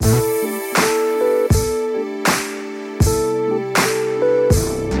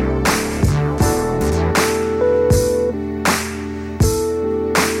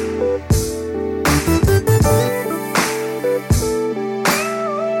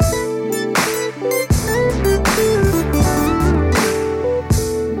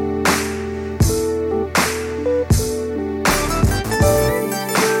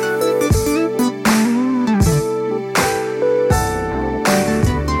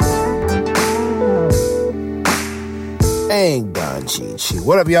gang. Don Chi.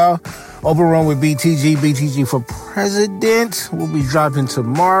 What up, y'all? Open Room with BTG for president. We'll be dropping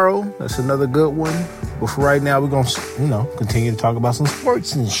tomorrow. That's another good one. But for right now, we're going to, continue to talk about some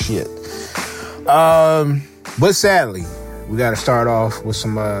sports and shit. But sadly, we got to start off with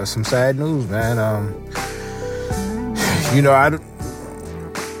some sad news, man.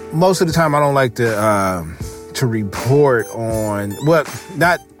 Most of the time I don't like to report on, well,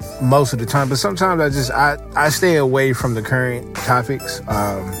 not most of the time, but sometimes I stay away from the current topics,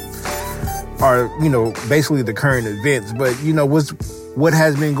 or, basically the current events. But, what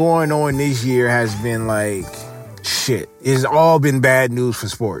has been going on this year has been like shit. It's all been bad news for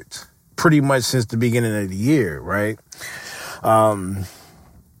sports pretty much since the beginning of the year, right? But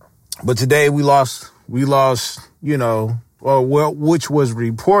today we lost, which was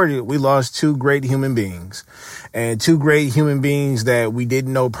reported, we lost two great human beings, and two great human beings that we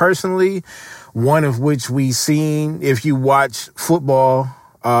didn't know personally, one of which we seen. If you watch football,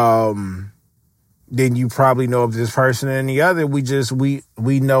 then you probably know of this person, and the other,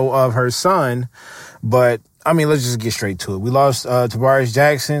 we know of her son. But I mean, let's just get straight to it. We lost, Tavares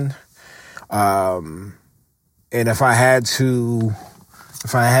Jackson. And if I had to,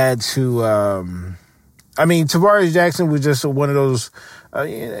 Tavares Jackson was just one of those,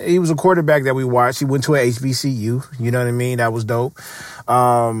 he was a quarterback that we watched. He went to a HBCU, you know what I mean? That was dope.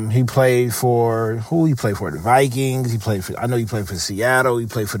 He played for, the Vikings. I know he played for Seattle. He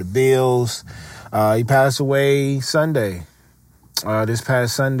played for the Bills. He passed away Sunday, this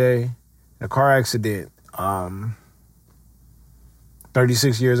past Sunday, in a car accident.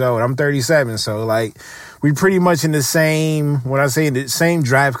 36 years old. I'm 37. So we pretty much in the same, when I say the same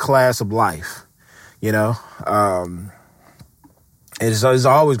draft class of life, It's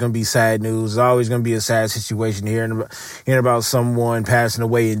always going to be sad news. It's always going to be a sad situation hearing about someone passing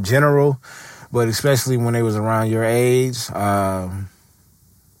away in general, but especially when they was around your age, a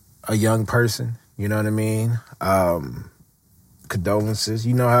young person, you know what I mean? Condolences.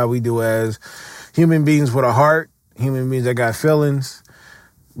 You know how we do as human beings with a heart, human beings that got feelings.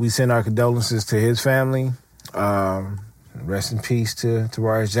 We send our condolences to his family. Rest in peace to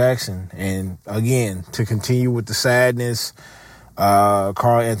Tavares Jackson. And again, to continue with the sadness,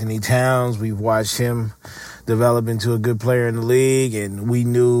 Karl Anthony Towns, we've watched him develop into a good player in the league. And we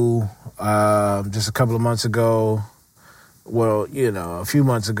knew just a couple of months ago, a few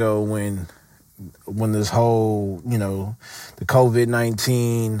months ago when this whole, the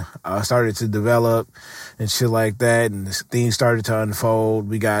COVID-19 started to develop and shit like that, and things started to unfold.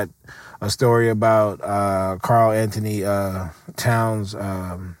 We got a story about Karl Anthony Towns'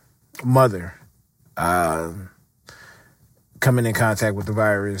 mother coming in contact with the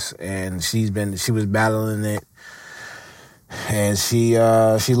virus, and she was battling it, and she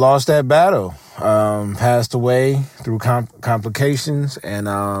lost that battle, passed away through complications, and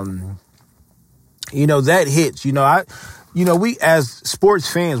that hits. We as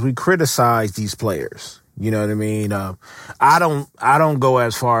sports fans, we criticize these players. You know what I mean? I don't go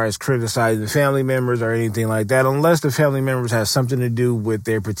as far as criticizing family members or anything like that, unless the family members have something to do with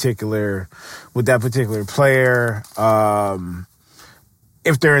that particular player.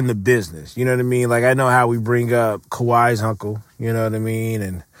 If they're in the business, you know what I mean? Like, I know how we bring up Kawhi's uncle, you know what I mean?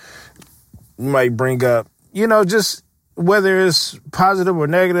 And you might bring up, just whether it's positive or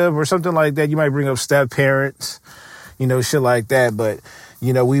negative or something like that, you might bring up step parents, shit like that. But,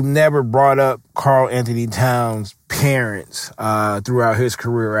 we've never brought up Karl Anthony Towns' parents throughout his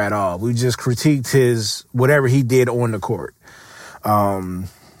career at all. We just critiqued whatever he did on the court. But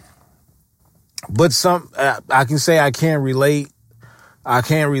I can say I can't relate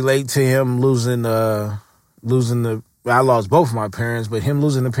to him losing I lost both of my parents, but him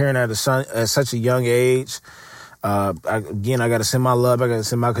losing a parent at such a young age. I got to send my love. I got to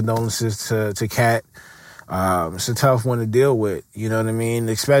send my condolences to Kat. It's a tough one to deal with. You know what I mean?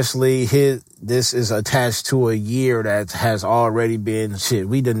 Especially this is attached to a year that has already been shit.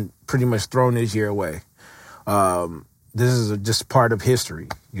 We done pretty much thrown this year away. This is just part of history,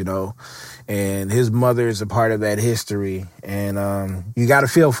 and his mother is a part of that history. And, you got to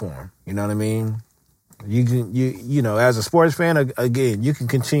feel for him. You know what I mean? You as a sports fan, again, you can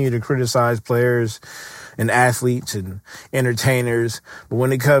continue to criticize players and athletes and entertainers. But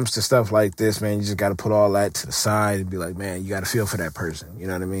when it comes to stuff like this, man, you just got to put all that to the side and be like, man, you got to feel for that person. You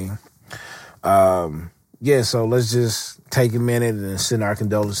know what I mean? So let's just take a minute and send our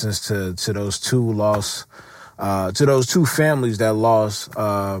condolences to those two families that lost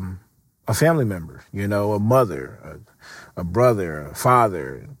a family member, a mother, a brother, a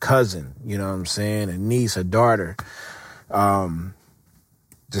father, a cousin, you know what I'm saying, a niece, a daughter.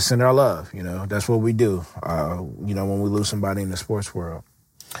 just send our love. That's what we do. When we lose somebody in the sports world.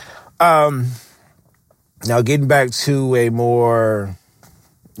 Now getting back to a more,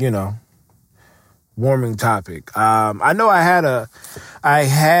 warming topic. I know I had an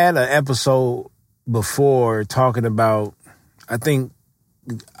episode before talking about, I think,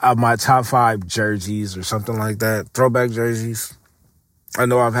 my top 5 jerseys or something like that, throwback jerseys. I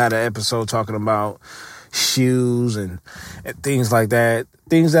know I've had an episode talking about shoes and things like that,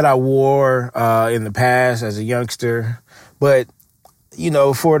 things that I wore in the past as a youngster. But,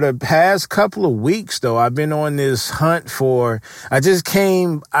 for the past couple of weeks, though, I've been on this hunt for, I just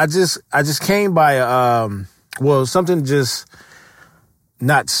came by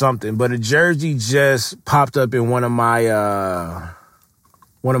but a jersey just popped up in one of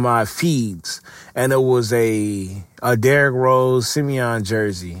my feeds, and it was a Derrick Rose Simeon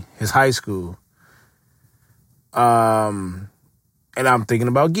jersey, his high school. And I'm thinking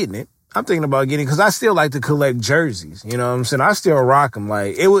about getting it. Because I still like to collect jerseys. You know what I'm saying? I still rock them.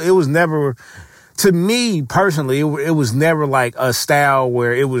 Like, it was never, to me personally, it was never like a style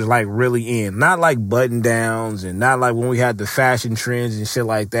where it was like really in. Not like button downs and not like when we had the fashion trends and shit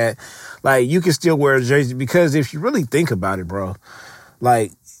like that. Like, you can still wear a jersey because if you really think about it, bro,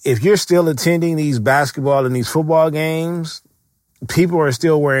 like, if you're still attending these basketball and these football games, people are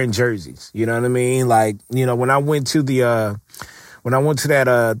still wearing jerseys. You know what I mean? Like, when I went to that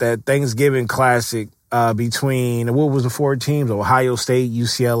Thanksgiving Classic between, what was the 4 teams? Ohio State,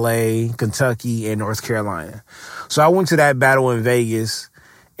 UCLA, Kentucky, and North Carolina. So I went to that battle in Vegas,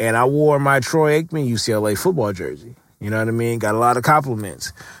 and I wore my Troy Aikman UCLA football jersey. You know what I mean? Got a lot of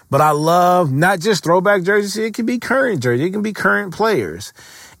compliments. But I love not just throwback jerseys. It can be current jerseys. It can be current players.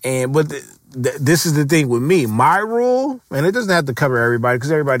 But this is the thing with me. My rule, and it doesn't have to cover everybody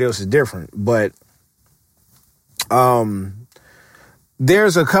because everybody else is different, but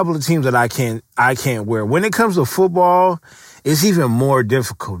there's a couple of teams that I can't wear. When it comes to football, it's even more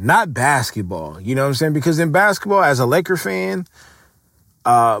difficult. Not basketball, you know what I'm saying? Because in basketball, as a Laker fan,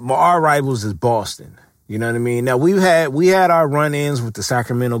 our rivals is Boston. You know what I mean? Now we had our run-ins with the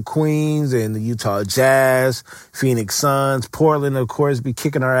Sacramento Queens and the Utah Jazz, Phoenix Suns, Portland, of course, be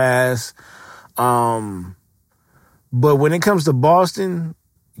kicking our ass. But when it comes to Boston,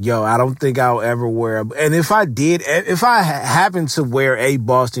 I don't think I'll ever wear and if I happened to wear a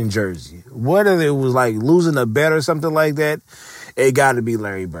Boston jersey, whether it was like losing a bet or something like that, it got to be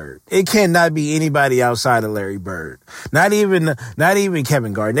Larry Bird. It cannot be anybody outside of Larry Bird. Not even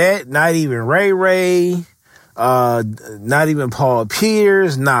Kevin Garnett, not even Ray, not even Paul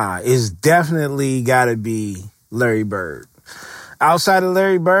Pierce. Nah, it's definitely got to be Larry Bird. Outside of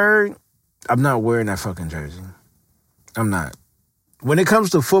Larry Bird, I'm not wearing that fucking jersey. I'm not. When it comes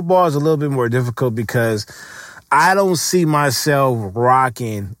to football, it's a little bit more difficult because I don't see myself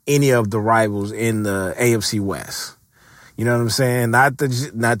rocking any of the rivals in the AFC West. You know what I'm saying? Not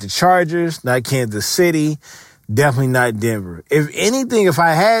the Chargers, not Kansas City, definitely not Denver. If anything, if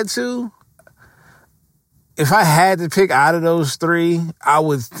I had to pick out of those 3, I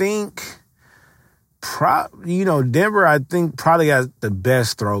would think, Denver, I think probably got the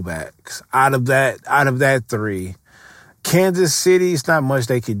best throwbacks out of that 3. Kansas City, it's not much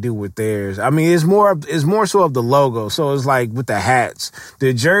they could do with theirs. I mean, it's more so of the logo. So it's like with the hats,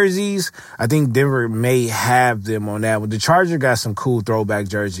 the jerseys, I think Denver may have them on that. But the Chargers got some cool throwback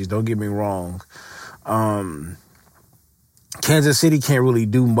jerseys. Don't get me wrong. Kansas City can't really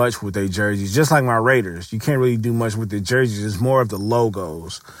do much with their jerseys. Just like my Raiders, you can't really do much with the jerseys. It's more of the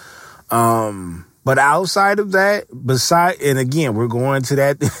logos. But outside of that, and again, we're going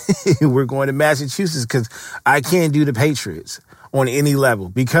to Massachusetts because I can't do the Patriots on any level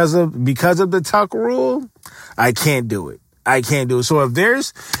because of the Tuck rule. I can't do it. So if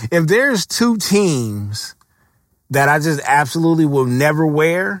there's 2 teams that I just absolutely will never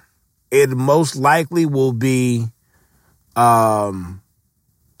wear, it most likely will be the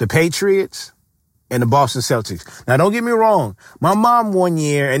Patriots and the Boston Celtics. Now, don't get me wrong. My mom one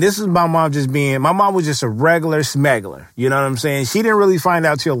year, and this is my mom was just a regular smuggler. You know what I'm saying? She didn't really find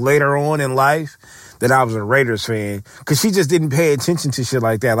out till later on in life that I was a Raiders fan because she just didn't pay attention to shit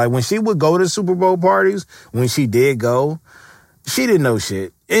like that. Like when she would go to Super Bowl parties, when she did go, she didn't know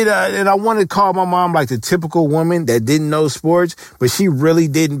shit. And I want to call my mom like the typical woman that didn't know sports, but she really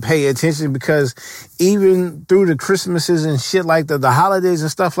didn't pay attention because even through the Christmases and shit like the holidays and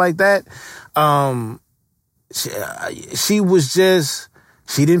stuff like that,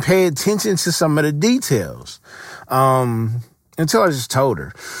 she didn't pay attention to some of the details until I just told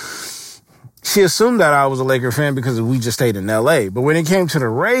her. She assumed that I was a Laker fan because we just stayed in L.A. But when it came to the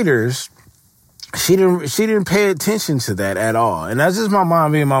Raiders, she didn't pay attention to that at all. And that's just my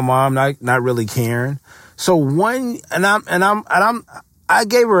mom being my mom, not really caring. So I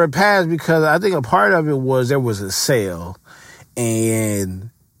gave her a pass because I think a part of it was there was a sale. And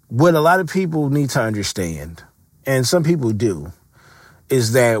what a lot of people need to understand, and some people do,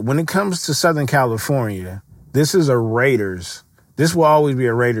 is that when it comes to Southern California, this will always be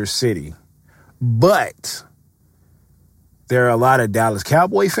a Raiders city. But there are a lot of Dallas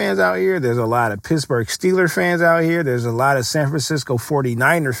Cowboy fans out here. There's a lot of Pittsburgh Steelers fans out here. There's a lot of San Francisco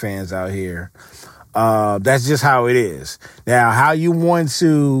 49er fans out here. That's just how it is. Now, how you want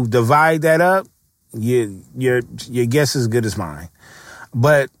to divide that up, your guess is as good as mine.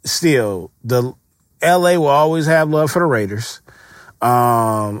 But still, the LA will always have love for the Raiders.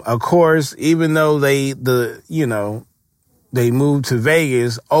 Of course, even though they moved to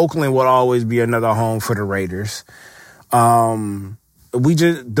Vegas, Oakland will always be another home for the Raiders. The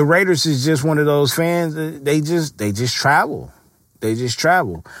Raiders is just one of those fans. They just travel. They just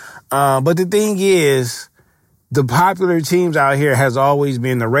travel. But the thing is, the popular teams out here has always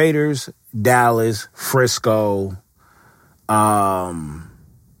been the Raiders, Dallas, Frisco.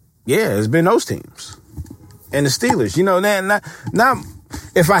 It's been those teams. And the Steelers. Not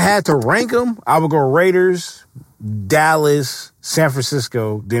if I had to rank them, I would go Raiders, Dallas, San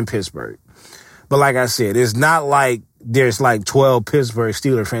Francisco, then Pittsburgh. But like I said, it's not like there's like 12 Pittsburgh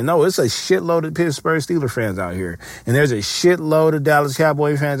Steelers fans. No, it's a shitload of Pittsburgh Steelers fans out here. And there's a shitload of Dallas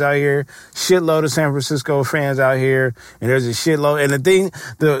Cowboy fans out here, shitload of San Francisco fans out here, and there's a shitload. And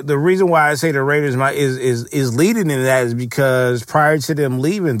the reason why I say the Raiders is leading in that is because prior to them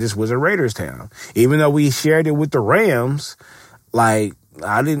leaving, this was a Raiders town. Even though we shared it with the Rams, like,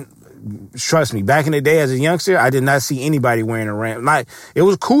 trust me, back in the day as a youngster, I did not see anybody wearing a Rams. Like, it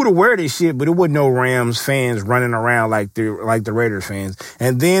was cool to wear this shit, but it wasn't no Rams fans running around like the Raiders fans.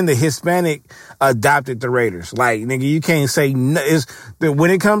 And then the Hispanic adopted the Raiders. Like, nigga, you can't say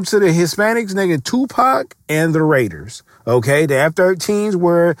when it comes to the Hispanics, nigga, Tupac and the Raiders. Okay, the F-13s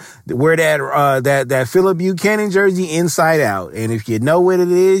wear that Philip Buchanan jersey inside out, and if you know what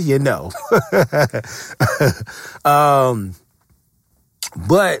it is, you know.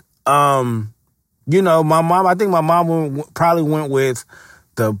 But my mom, I think my mom probably went with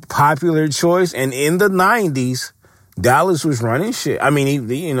the popular choice. And in the 90s, Dallas was running shit. I mean,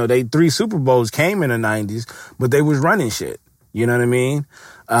 they 3 Super Bowls came in the 90s, but they was running shit. You know what I mean?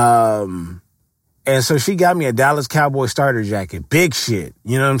 And so she got me a Dallas Cowboy starter jacket. Big shit.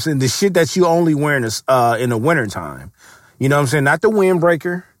 You know what I'm saying? The shit that you only wear in the wintertime. You know what I'm saying? Not the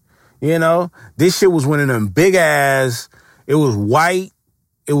windbreaker. This shit was one of them big ass. It was white.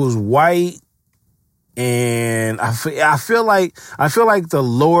 And I feel like the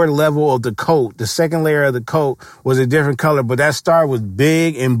lower level of the coat, the second layer of the coat, was a different color, but that star was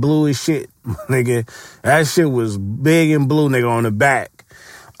big and blue as shit, nigga. That shit was big and blue, nigga, on the back.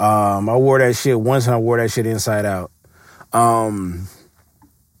 I wore that shit once, and I wore that shit inside out. And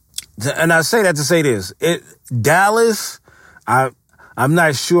I say that to say this: Dallas, I'm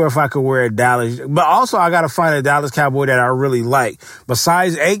not sure if I could wear a Dallas, but also I got to find a Dallas Cowboy that I really like.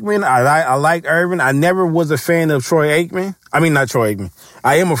 Besides Aikman, I like Irvin. I never was a fan of Troy Aikman. I mean, not Troy Aikman.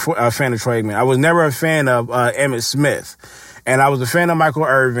 I am a fan of Troy Aikman. I was never a fan of Emmitt Smith, and I was a fan of Michael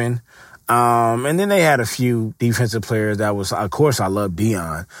Irvin. And then they had a few defensive players that was, of course, I love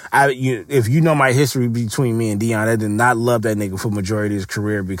Deion. If you know my history between me and Deion, I did not love that nigga for majority of his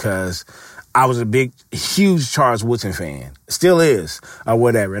career because I was a huge Charles Woodson fan. Still is, or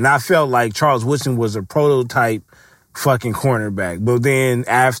whatever. And I felt like Charles Woodson was a prototype fucking cornerback. But then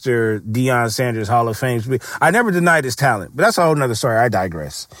after Deion Sanders Hall of Fame, I never denied his talent. But that's a whole nother story. I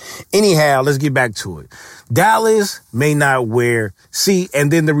digress. Anyhow, let's get back to it. Dallas may not wear... See, and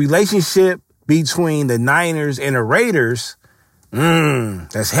then the relationship between the Niners and the Raiders,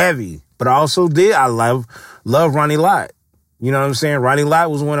 that's heavy. But I love Ronnie Lott. You know what I'm saying? Ronnie Lott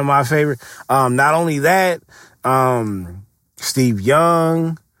was one of my favorite. Not only that, Steve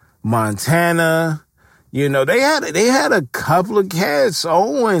Young, Montana, they had a couple of cats,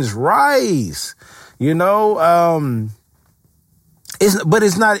 Owens, Rice, it's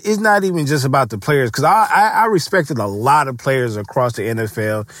not even just about the players, because I respected a lot of players across the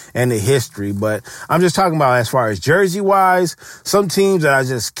NFL and the history, but I'm just talking about as far as jersey wise, some teams that I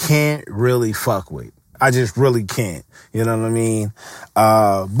just can't really fuck with. I just really can't. You know what I mean?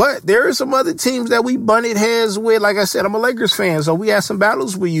 But there are some other teams that we butted heads with. Like I said, I'm a Lakers fan, so we had some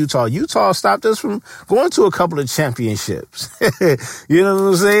battles with Utah. Utah stopped us from going to a couple of championships. You know what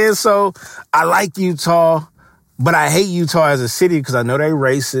I'm saying? So I like Utah, but I hate Utah as a city because I know they're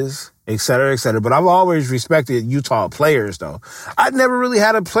racist. et cetera, et cetera. But I've always respected Utah players, though. I never really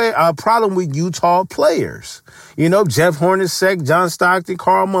had a problem with Utah players. You know, Jeff Hornacek, John Stockton,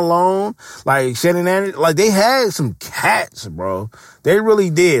 Karl Malone, like Shannon Anderson, like they had some cats, bro. They really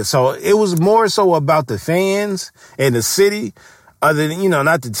did. So it was more so about the fans and the city, other than, you know,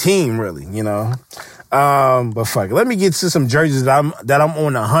 not the team really, you know. But fuck it. Let me get to some jerseys that I'm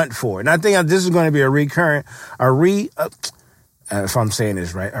on the hunt for. And I think this is going to be a if I'm saying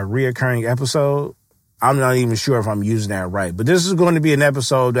this right, a reoccurring episode. I'm not even sure if I'm using that right, but this is going to be an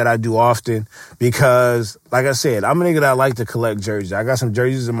episode that I do often because, like I said, I'm a nigga that like to collect jerseys. I got some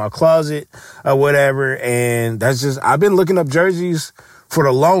jerseys in my closet or whatever, and that's just, I've been looking up jerseys for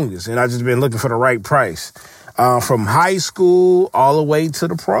the longest, and I've just been looking for the right price. From high school all the way to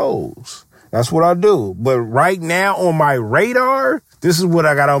the pros. That's what I do. But right now on my radar, this is what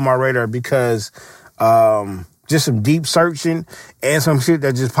I got on my radar because just some deep searching and some shit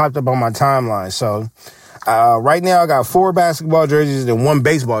that just popped up on my timeline. So right now I got 4 basketball jerseys and 1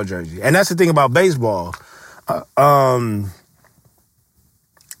 baseball jersey. And that's the thing about baseball.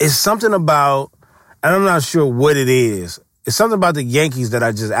 It's something about, and I'm not sure what it is. It's something about the Yankees that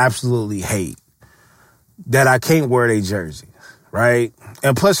I just absolutely hate. That I can't wear their jersey, right?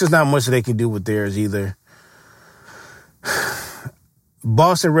 And plus there's not much they can do with theirs either.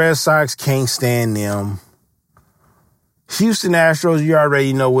 Boston Red Sox can't stand them. Houston Astros, you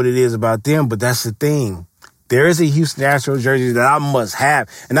already know what it is about them, but that's the thing. There is a Houston Astros jersey that I must have,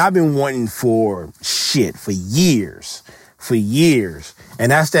 and I've been wanting for years.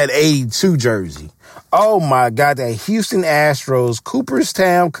 And that's that 82 jersey. Oh my God, that Houston Astros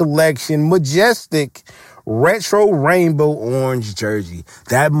Cooperstown Collection Majestic Retro Rainbow Orange jersey.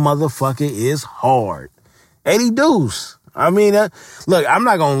 That motherfucker is hard. 80 deuce. I mean, look, I'm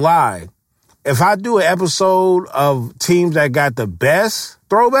not going to lie. If I do an episode of teams that got the best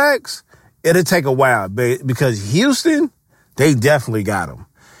throwbacks, it'll take a while because Houston, they definitely got them.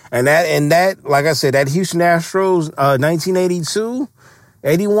 And that, like I said, that Houston Astros, 1982,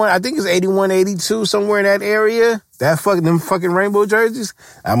 81, I think it's 81, 82, somewhere in that area. Them fucking rainbow jerseys,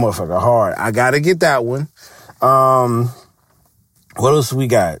 that motherfucker hard. I gotta get that one. What else we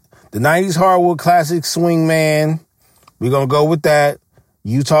got? The 90s Hardwood Classic Swingman. We're gonna go with that.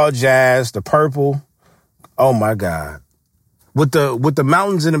 Utah Jazz, the purple. Oh my God. With the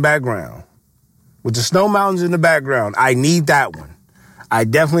mountains in the background. With the snow mountains in the background. I need that one. I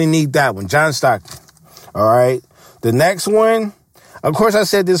definitely need that one. John Stockton. All right. The next one, of course, I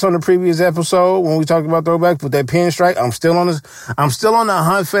said this on the previous episode when we talked about throwback, but that pinstripe, I'm still on the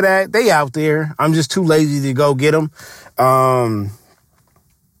hunt for that. They out there. I'm just too lazy to go get them.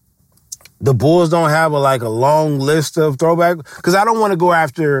 The Bulls don't have a long list of throwback because I don't want to go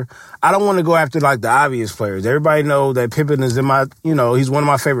after like the obvious players. Everybody know that Pippen is he's one of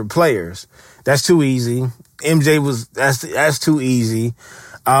my favorite players. That's too easy. MJ that's too easy.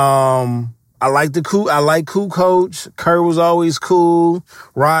 I like cool coach. Kerr was always cool.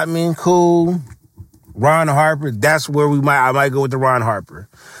 Rodman, cool. Ron Harper, that's where I might go with the Ron Harper.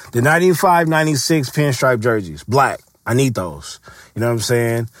 The 95, 96 pinstripe jerseys, black. I need those. You know what I'm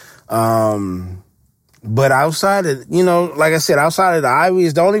saying? But outside of, like I said, outside of the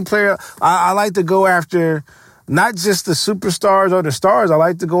Ivies, the only player I like to go after, not just the superstars or the stars, I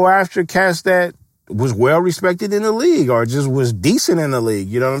like to go after cats that was well respected in the league or just was decent in the league.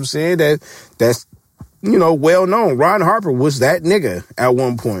 You know what I'm saying? That's well known. Ron Harper was that nigga at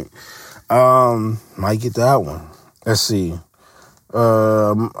one point. Might get that one. Let's see.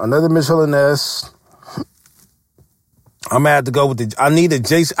 Another Mitchell and Ness. I'm gonna have to go with I need a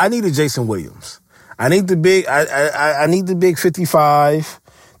Jason Williams. I need the big I need the big 55.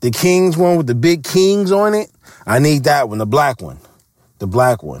 The Kings one with the big Kings on it. I need that one, the black one.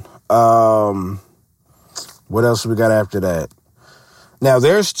 What else we got after that? Now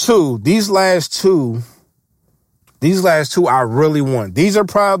there's 2. These last two I really want. These are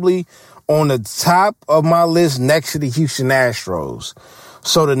probably on the top of my list next to the Houston Astros.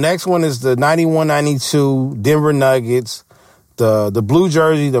 So the next one is the 91-92 Denver Nuggets, the blue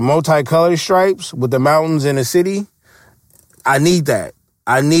jersey, the multicolored stripes with the mountains in the city. I need that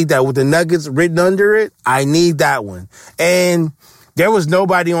with the Nuggets written under it. I need that one. And there was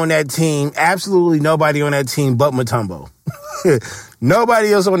nobody on that team, absolutely nobody on that team but Mutombo.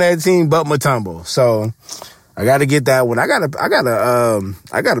 Nobody else on that team but Mutombo. So I got to get that one. I got a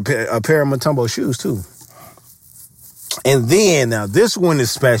pair of Mutombo shoes too. And then, now this one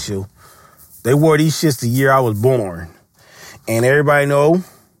is special. They wore these shits the year I was born. And everybody know,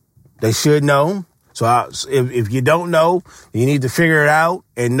 they should know. So if you don't know, you need to figure it out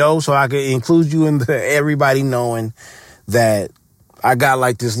and know so I can include you in everybody knowing that I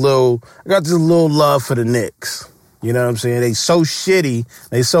got this little love for the Knicks. You know what I'm saying? They so shitty,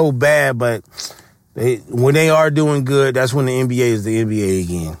 they so bad, but when they are doing good, that's when the NBA is the NBA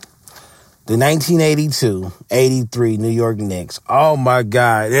again. The 1982-83 New York Knicks. Oh my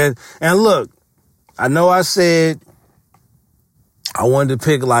God. And look, I know I said I wanted to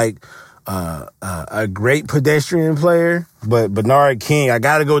pick a great pedestrian player, but Bernard King, I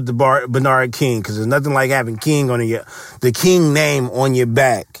got to go with Bernard King because there's nothing like having King on the King name on your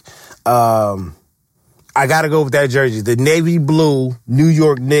back. I got to go with that jersey, the navy blue New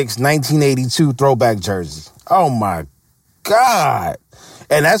York Knicks 1982 throwback jersey. Oh my God.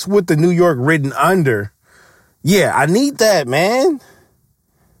 And that's with the New York written under. Yeah, I need that, man.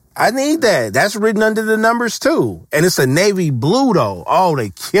 I need that. That's written under the numbers too. And it's a navy blue though. Oh, they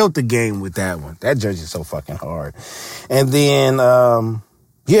killed the game with that one. That jersey is so fucking hard. And then,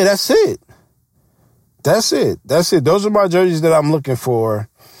 yeah, that's it. That's it. Those are my jerseys that I'm looking for.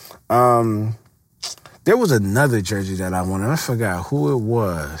 There was another jersey that I wanted. I forgot who it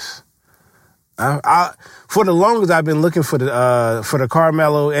was. I for the longest I've been looking for the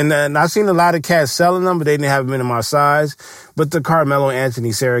Carmelo, and I've seen a lot of cats selling them, but they didn't have them in my size. But the Carmelo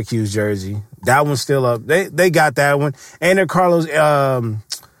Anthony Syracuse jersey, that one's still up. They got that one, and the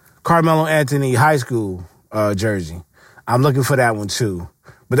Carmelo Anthony high school jersey. I'm looking for that one too.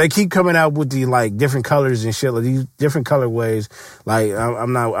 But they keep coming out with the different colors and shit, these different colorways.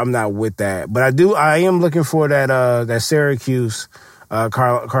 I'm not with that. But I am looking for that Syracuse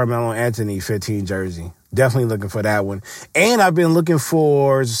Carmelo Anthony 15 jersey. Definitely looking for that one. And I've been looking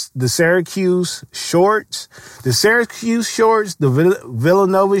for the Syracuse shorts, the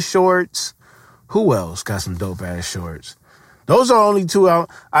Villanova shorts. Who else got some dope ass shorts? Those are only two out.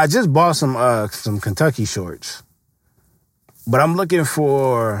 I just bought some Kentucky shorts. But I'm looking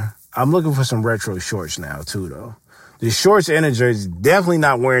for some retro shorts now too though. The shorts and the jerseys, definitely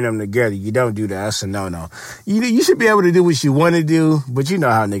not wearing them together. You don't do that. That's a no-no. You should be able to do what you want to do, but you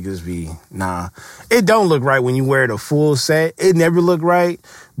know how niggas be. Nah. It don't look right when you wear the full set. It never look right.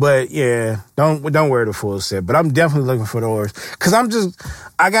 But yeah, don't wear the full set. But I'm definitely looking for those. Cause I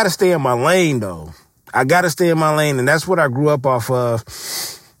gotta stay in my lane though. I gotta stay in my lane, and that's what I grew up off of.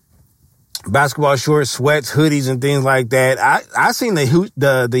 Basketball shorts, sweats, hoodies, and things like that. I seen the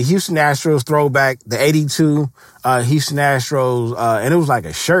Houston Astros throwback, the 82 Houston Astros, and it was like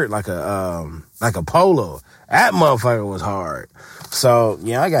a shirt, like a polo. That motherfucker was hard. So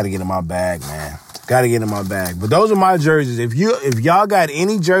yeah, I got to get in my bag, man. Got to get in my bag. But those are my jerseys. If y'all got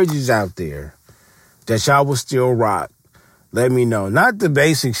any jerseys out there that y'all will still rock, let me know. Not the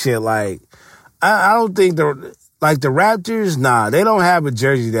basic shit. I don't think the Raptors, nah, they don't have a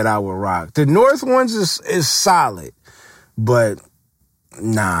jersey that I would rock. The North ones is solid, but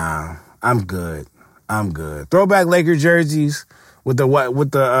nah, I'm good. Throwback Laker jerseys with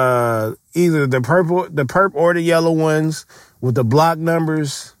the either the purple or the yellow ones with the block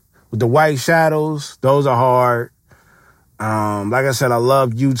numbers with the white shadows. Those are hard. Like I said, I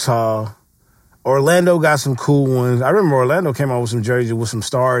love Utah. Orlando got some cool ones. I remember Orlando came out with some jerseys with some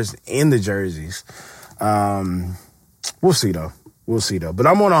stars in the jerseys. We'll see though. But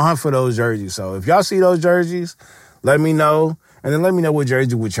I'm on a hunt for those jerseys. So if y'all see those jerseys, let me know. And then let me know what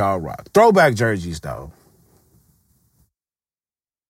jersey would y'all rock. Throwback jerseys though.